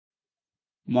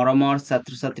মৰমৰ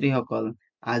ছাত্ৰ-ছাত্ৰীসকল,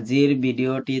 আজিৰ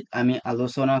ভিডিঅ'টিত আমি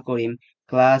আলোচনা কৰিম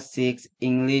class 6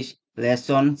 English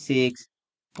lesson 6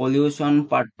 pollution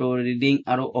part 2 reading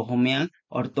আৰু অসমীয়া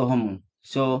অৰ্থসমূহ।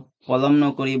 সো পলম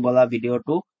নকৰি বলা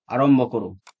ভিডিঅ'টো আৰম্ভ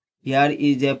কৰোঁ। Here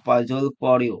is a puzzle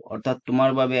for you, অৰ্থাৎ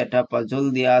তোমাৰ বাবে এটা পাজল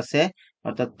দিয়া আছে।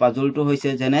 অৰ্থাৎ পাজলটো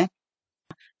হৈছে যেনে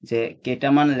যে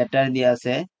কেইটামান লেটাৰ দিয়া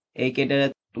আছে, এই কেইটাৰে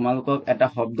তোমালোকক এটা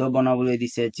শব্দ বনাবলৈ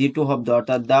দিছে, যিটো শব্দ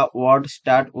অৰ্থাৎ দা ৱৰ্ড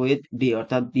ষ্টাৰ্ট উইথ ডি,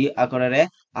 অৰ্থাৎ ডি আখৰেৰে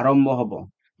আৰম্ভ হ'ব।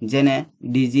 যেনে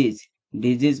ডিজিজ,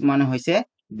 ডিজিজ মানে হৈছে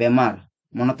বেমাৰ,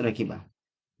 মনত ৰাখিবা।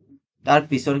 তাৰ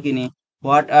পিছৰখিনি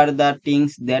what are da things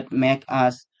that make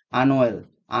আছ আনৱেল,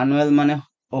 আনৱেল মানে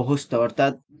অসুস্থ,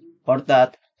 অৰ্থাৎ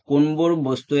কোনবোৰ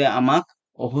বস্তুৱে আমাক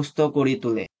অসুস্থ কৰি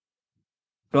তোলে।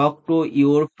 টক টু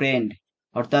ইউৰ ফ্ৰেণ্ড,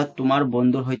 অৰ্থাৎ তোমাৰ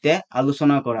বন্ধুৰ সৈতে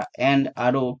আলোচনা কৰা। এণ্ড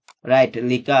আৰু ৰাইট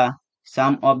লিখা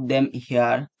some of them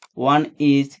here, one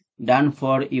is done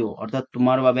for you, অৰ্থাৎ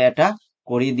তোমাৰ বাবে এটা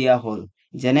কৰি দিয়া হ'ল।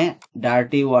 যেনে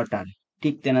ডাৰ্টি ৱাটাৰ,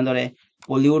 ঠিক তেনেদৰে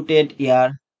polluted air,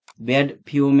 bad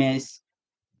fumes,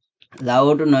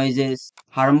 loud noises,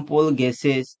 harmful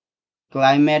gases,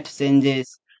 climate changes,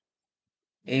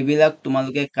 এইবিলাক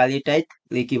তোমালোকে কালি টাইত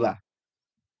লিখিবা।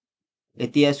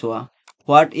 এতিয়া চোৱা,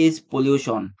 হোৱাট ইজ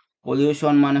পলিউশ্যন,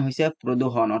 পলিউশ্যন মানে হৈছে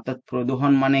প্ৰদূষণ, অৰ্থাৎ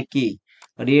প্ৰদূষণ মানে কি।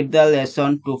 Read the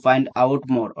lesson to find out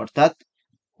মোৰ, অৰ্থাৎ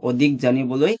অধিক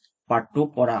জানিবলৈ পাঠটো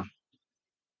পঢ়া।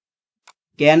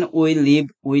 কেন we live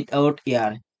without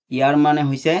air, air মানে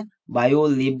হৈছে বায়ু,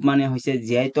 লিভ মানে হৈছে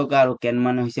জীয়াই থকা আৰু কেন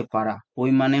মানে হৈছে পাৰা,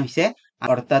 উই মানে হৈছে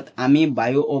অৰ্থাৎ আমি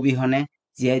বায়ু অবিহনে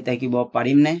জীয়াই থাকিব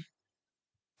পাৰিমনে।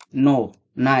 নো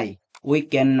নাই, উই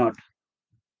কেন নট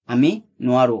আমি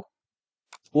নোৱাৰো।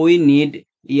 উই নিড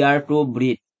এয়াৰ টু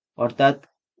ব্ৰিথ, অৰ্থাৎ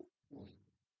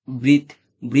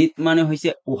ব্ৰিথ মানে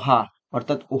হৈছে উশাহ,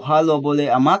 অৰ্থাৎ উশাহ ল'বলৈ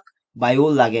আমাক বায়ু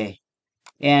লাগে।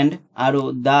 এণ্ড আৰু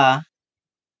দা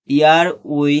air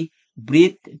we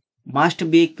breath must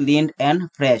B clean and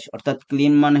fresh, অৰ্থাৎ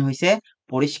ক্লিন মানে হৈছে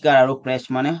পৰিষ্কাৰ আৰু ফ্ৰেছ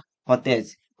মানে সতেজ,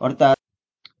 অৰ্থাৎ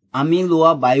আমি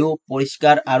লোৱা বায়ু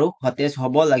পৰিষ্কাৰ আৰু সতেজ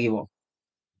হ'ব লাগিব।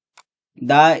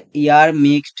 The air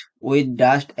mixed with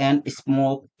dust and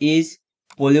smoke is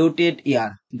polluted air,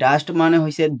 dust মানে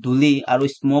হৈছে ধূলি আৰু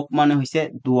smoke মানে হৈছে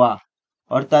ধোঁৱা,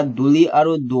 অৰ্থাৎ ধূলি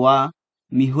আৰু ধোঁৱা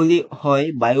মিহলি হৈ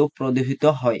বায়ু প্ৰদূষিত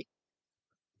হয়।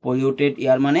 polluted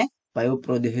air মানে বায়ু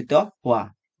প্ৰদূষিত হোৱা।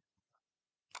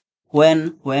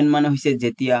 when মানে হৈছে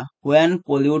যেতিয়া, when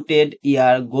polluted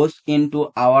air goes into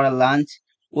our lungs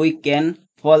we can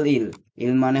fall ill,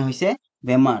 ill মানে হৈছে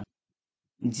বেমাৰ।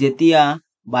 যেতিয়া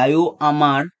বায়ু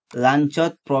আমাৰ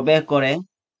লাঞ্চত প্ৰৱেশ কৰে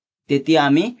তেতিয়া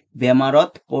আমি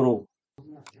বেমাৰত পৰো।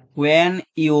 when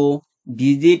you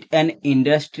visit an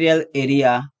industrial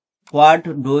area what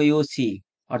do you see,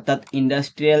 অৰ্থাৎ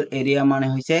ইণ্ডাষ্ট্ৰিয়েল এৰিয়া মানে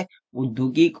হৈছে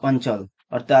উদ্যোগিক অঞ্চল,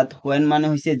 অৰ্থাৎ when মানে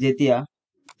হৈছে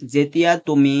যেতিয়া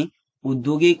তুমি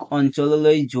উদ্যোগিক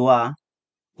অঞ্চললৈ যোৱা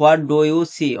what do you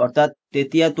see, অৰ্থাৎ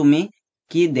তেতিয়া তুমি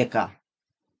কি দেখা,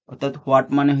 অৰ্থাৎ what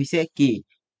মানে হৈছে কি,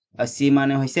 চি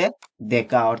মানে হৈছে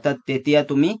দেখা, অৰ্থাৎ তেতিয়া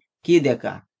তুমি কি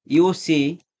দেখা। ইউ চি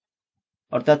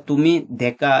অৰ্থাৎ তুমি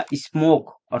দেখা স্মোক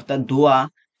অৰ্থাৎ ধোঁৱা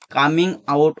কামিং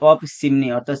আউট অফ চিমনি,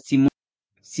 অৰ্থাৎ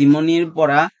চিমনিৰ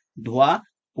পৰা ধোঁৱা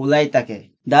ওলাই থাকে।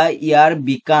 দ্য এয়াৰ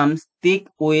বিকামছ থিক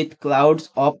উইথ ক্লাউডছ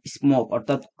অফ স্মোক,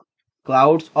 অৰ্থাৎ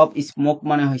ক্লাউডছ অফ স্মোক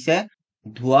মানে হৈছে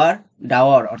ধোঁৱাৰ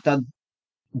ডাৱৰ, অৰ্থাৎ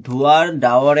ধোঁৱাৰ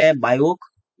ডাৱৰে বায়ুক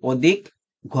অধিক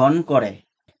ঘন কৰে।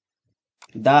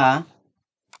 দ্য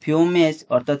ফিউমেছ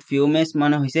অৰ্থাৎ ফিউমেছ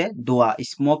মানে হৈছে ধোঁৱা,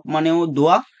 স্মোক মানেও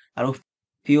ধোঁৱা আৰু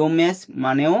ফিউমেছ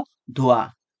মানেও ধোঁৱা।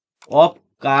 Of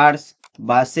curse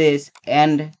বাছেছ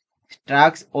and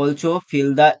ট্ৰাকছ also feel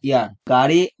the air,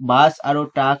 গাড়ী বাছ আৰু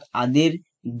ট্ৰাক আদিৰ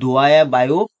ধোঁৱায়ে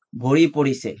বায়ু ভৰি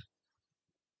পৰিছে।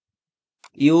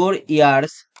 ইউৰ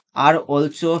years R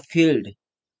also filled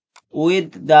with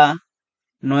the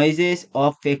নইজেছ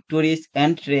of ফেক্টৰীজ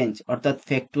and trains, অৰ্থাৎ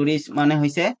ফেক্টৰীজ মানে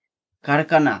হৈছে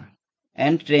কাৰখানা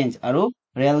এণ্ড ট্ৰেইনছ আৰু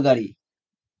ৰেলগাড়ী।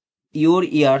 ইউৰ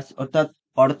ইয়াৰ্ছ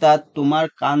অৰ্থাৎ তোমাৰ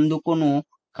কাণ দুখনো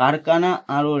কাৰখানা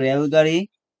আৰু ৰেলগাড়ী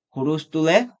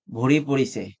হুলস্থুলে ভৰি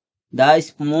পৰিছে। The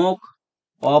smoke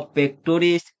of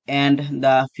ফেক্টৰীজ and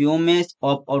the ফিউমেছ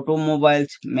of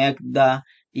অটোমোবাইলছ make the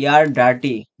air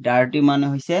dirty, dirty মানে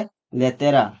হৈছে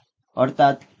লেতেৰা,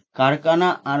 অৰ্থাৎ কাৰখানা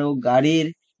আৰু গাড়ীৰ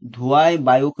ধোঁৱাই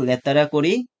বায়ুক লেতেৰা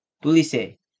কৰি তুলিছে।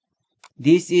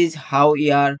 This is how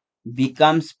air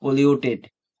becomes polluted,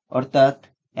 অৰ্থাৎ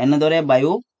এনেদৰে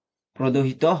বায়ু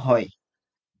প্ৰদূষিত হয়।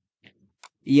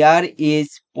 Air is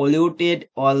polluted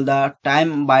all the time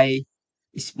by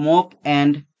smoke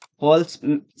and ফল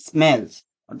স্মেলছ,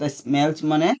 অৰ্থাৎ স্মেলছ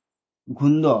মানে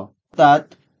গোন্ধ, অৰ্থাৎ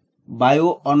বায়ু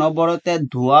অনবৰতে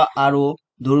ধোঁৱা আৰু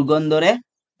দুৰ্গন্ধৰে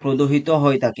প্ৰদূষিত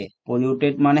হৈ থাকে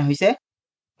polluted মানে হৈছে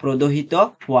প্ৰদূষিত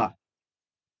হোৱা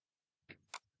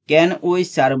can we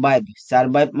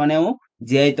survive মানেও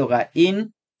জীয়াই থকা in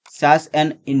such an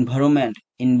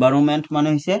environment মানে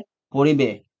হৈছে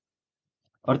পৰিবেশ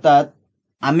অৰ্থাৎ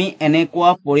আমি এনেকুৱা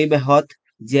পৰিবেশত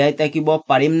জীয়াই থাকিব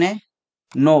পাৰিমনে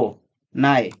no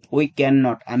নাই we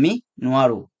cannot আমি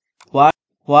নোৱাৰো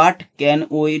what can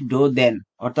we do then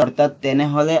অৰ্থাৎ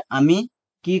তেনেহলে আমি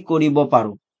কি কৰিব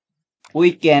পাৰো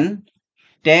we can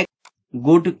take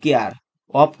good care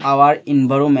of our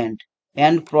environment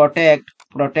and protect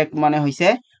মানে হৈছে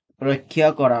ৰক্ষা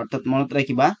কৰা অৰ্থাৎ মনত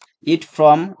ৰাখিবা it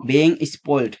from being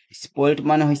spoiled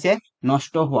মানে হৈছে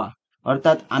নষ্ট হোৱা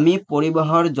অৰ্থাৎ আমি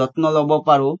পৰিবেশৰ যত্ন ল'ব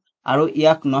পাৰো আৰু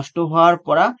ইয়াক নষ্ট হোৱাৰ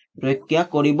পৰা ৰক্ষা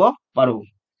কৰিব পাৰো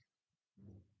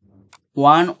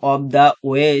one of the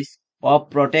ways of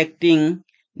protecting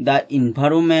the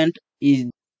environment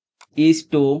is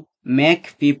to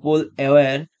make people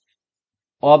aware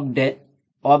of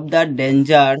the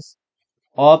dangers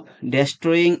of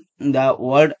destroying the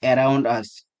world around us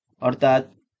অৰ্থাৎ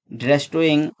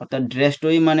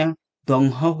destroy মানে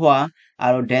ধ্বংস হোৱা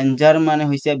আৰু danger মানে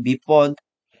হৈছে বিপদ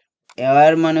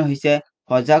aware মানে হৈছে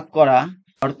সজাগ কৰা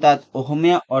অৰ্থাৎ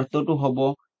অসমীয়া অৰ্থটো হ'ব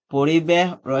পৰিবেশ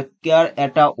ৰক্ষাৰ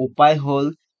এটা উপায় হ'ল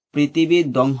পৃথিৱী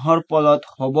ধ্বংসৰ ফলত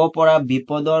হ'ব পৰা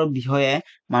বিপদৰ বিষয়ে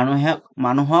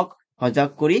মানুহক সজাগ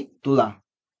কৰি তোলা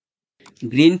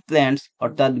গ্ৰীণ প্লেন্টছ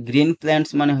অৰ্থাৎ গ্ৰীণ প্লেন্টছ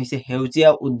মানে হৈছে সেউজীয়া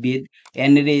উদ্ভিদ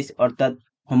এনৰিচ অৰ্থাৎ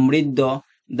সমৃদ্ধ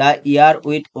দা ইয়াৰ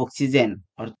উইথ অক্সিজেন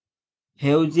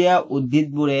সেউজীয়া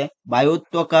উদ্ভিদবোৰে বায়ুত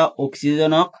থকা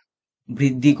অক্সিজেনক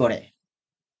বৃদ্ধি কৰে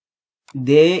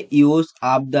they use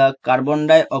up the carbon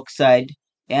dye oxide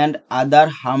and other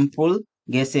harmful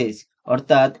gases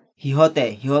অৰ্থাৎ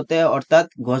সিহঁতে অৰ্থাৎ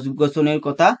গছ-গছনিৰ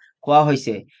কথা কোৱা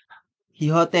হৈছে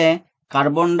সিহঁতে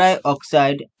কাৰ্বন ডাই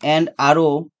অক্সাইড এণ্ড আৰু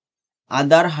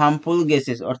আদাৰ হাৰ্মফুল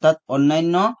গেছেছ অৰ্থাৎ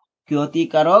অন্যান্য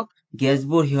ক্ষতিকাৰক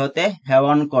গেছবোৰ সিহঁতে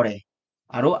সেৱন কৰে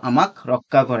আৰু আমাক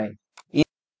ৰক্ষা কৰে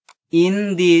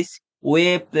in this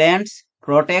way plants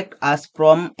protect us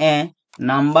from a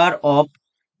number of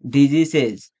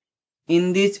diseases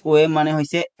in this way মানে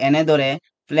হৈছে এনেদৰে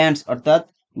plants অৰ্থাৎ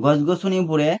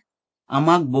গছ-গছনিবোৰে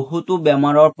আমাক বহুতো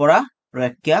বেমাৰৰ পৰা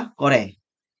ৰক্ষা কৰে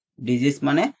disease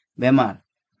মানে বেমাৰ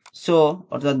so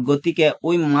অৰ্থাৎ গতিকে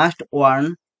we must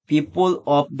warn people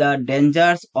of the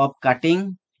dangers of cutting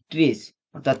trees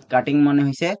অৰ্থাৎ কাটিং মানে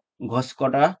হৈছে গছ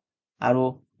কটা আৰু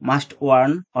must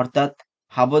warn অৰ্থাৎ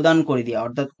সাৱধান কৰি দিয়া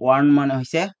অৰ্থাৎ warn মানে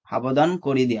হৈছে সাৱধান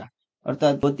কৰি দিয়া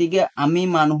অৰ্থাৎ গতিকে আমি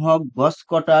মানুহক গছ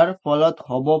কটাৰ ফলত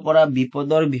হ'ব পৰা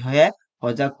বিপদৰ বিষয়ে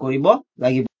সজাগ কৰিব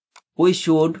লাগিব we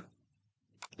should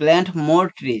plant more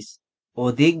trees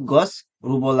অধিক গছ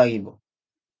ৰুব লাগিব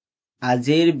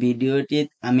আজিৰ ভিডিঅ'টিত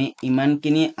আমি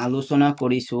ইমানখিনি আলোচনা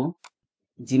কৰিছো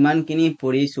যিমানখিনি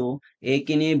পঢ়িছো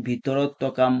এইখিনিৰ ভিতৰত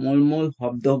থকা মূল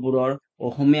শব্দবোৰৰ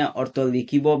অসমীয়া অৰ্থ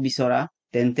লিখিব বিচৰা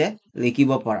তেন্তে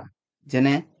লিখিব পাৰা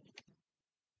যেনে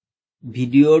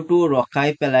ভিডিঅ'টো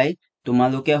ৰখাই পেলাই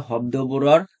তোমালোকে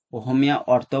শব্দবোৰৰ অসমীয়া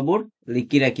অৰ্থবোৰ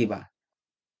লিখি ৰাখিবা